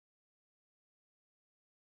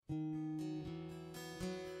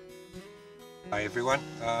Hi everyone,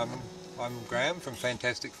 I'm Graham from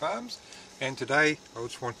Fantastic Farms, and today I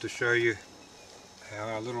just want to show you how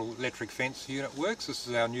our little electric fence unit works. This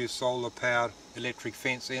is our new solar powered electric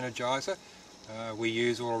fence energizer we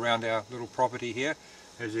use all around our little property here.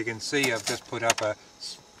 As you can see, I've just put up a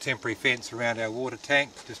temporary fence around our water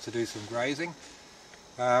tank just to do some grazing.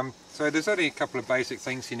 So there's only a couple of basic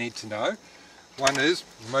things you need to know. One is,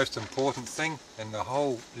 the most important thing in the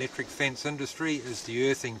whole electric fence industry is the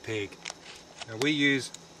earthing peg. Now we use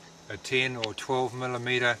a 10 or 12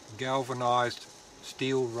 millimeter galvanized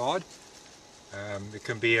steel rod. It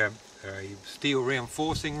can be a steel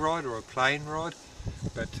reinforcing rod or a plain rod,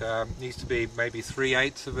 but needs to be maybe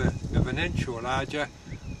 3/8 of an inch or larger,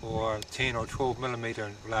 or 10 or 12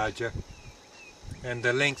 millimeter larger, and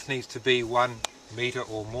the length needs to be 1 meter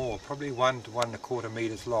or more, probably 1 to 1 1/4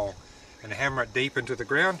 meters long, and hammer it deep into the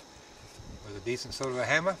ground with a decent sort of a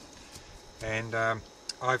hammer. And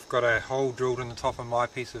I've got a hole drilled in the top of my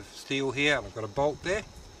piece of steel here, and I've got a bolt there.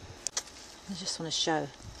 I just want to show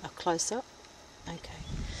a close-up. Okay.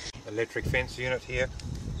 Electric fence unit here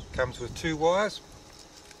comes with 2 wires.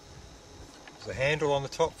 There's a handle on the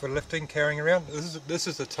top for lifting, carrying around. This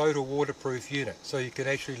is a total waterproof unit, so you can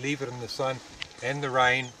actually leave it in the sun and the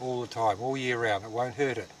rain all the time, all year round. It won't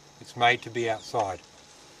hurt it. It's made to be outside.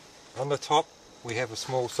 On the top we have a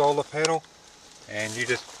small solar panel, and you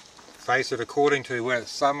just face it according to whether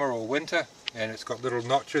it's summer or winter, and it's got little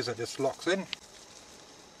notches that just locks in.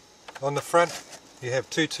 On the front you have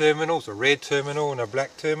 2 terminals, a red terminal and a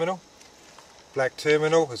black terminal. Black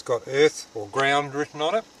terminal has got earth or ground written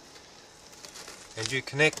on it, and you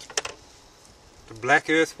connect the black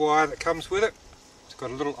earth wire that comes with it. It's got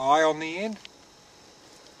a little eye on the end,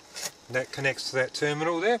 and that connects to that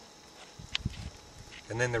terminal there.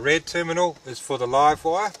 And then the red terminal is for the live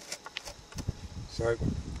wire. So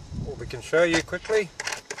what we can show you quickly,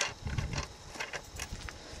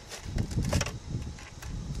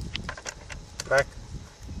 black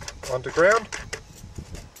onto ground,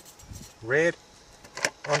 red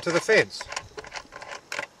onto the fence.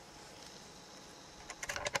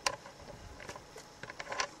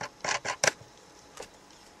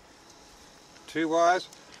 Two wires.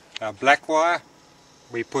 Our black wire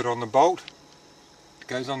we put on the bolt, it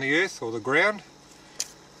goes on the earth or the ground.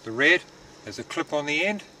 The red has a clip on the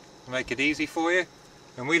end to make it easy for you,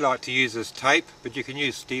 and we like to use this tape, but you can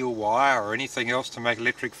use steel wire or anything else to make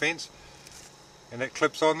electric fence, and it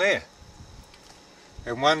clips on there.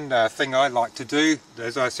 And one thing I like to do,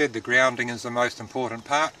 as I said, the grounding is the most important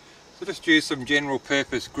part, so just use some general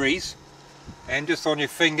purpose grease, and just on your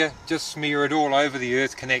finger just smear it all over the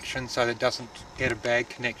earth connection so that it doesn't get a bad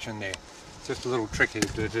connection there. It's just a little trick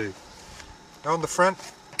to do. Now on the front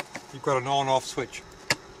you've got an on-off switch.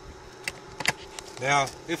 Now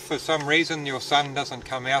if for some reason your sun doesn't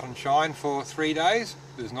come out and shine for 3 days,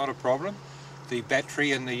 there's not a problem. The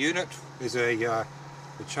battery in the unit is a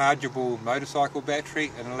rechargeable motorcycle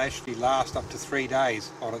battery, and it'll actually last up to 3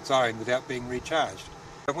 days on its own without being recharged.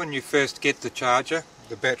 When you first get the charger,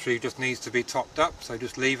 the battery just needs to be topped up, so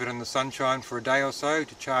just leave it in the sunshine for a day or so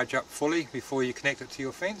to charge up fully before you connect it to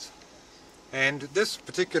your fence. And this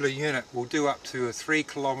particular unit will do up to a 3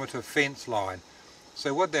 kilometer fence line.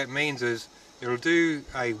 So what that means is it'll do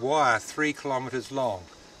a wire 3 kilometers long.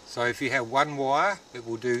 So if you have 1 wire, it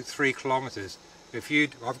will do 3 kilometers.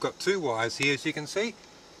 I've got 2 wires here, as you can see.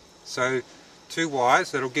 So 2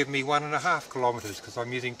 wires, that'll give me 1.5 kilometers because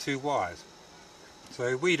I'm using 2 wires.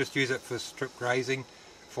 So we just use it for strip grazing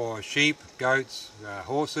for sheep, goats,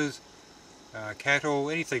 horses, cattle,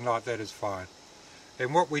 anything like that is fine.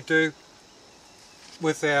 And what we do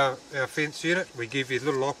with our fence unit, we give you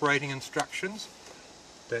little operating instructions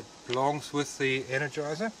that belongs with the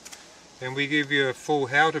energizer, and we give you a full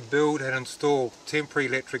how to build and install temporary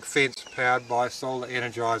electric fence powered by solar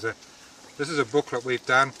energizer. This is a booklet we've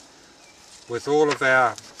done with all of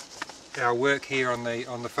our work here on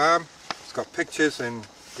the farm. It's got pictures and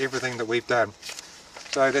everything that we've done.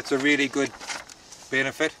 So that's a really good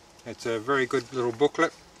benefit. It's a very good little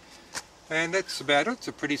booklet. And that's about it. It's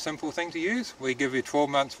a pretty simple thing to use. We give you 12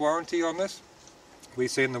 months warranty on this. We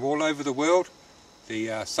send them all over the world.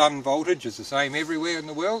 The sun voltage is the same everywhere in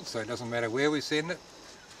the world, so it doesn't matter where we send it.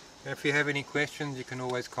 And if you have any questions, you can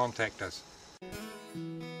always contact us.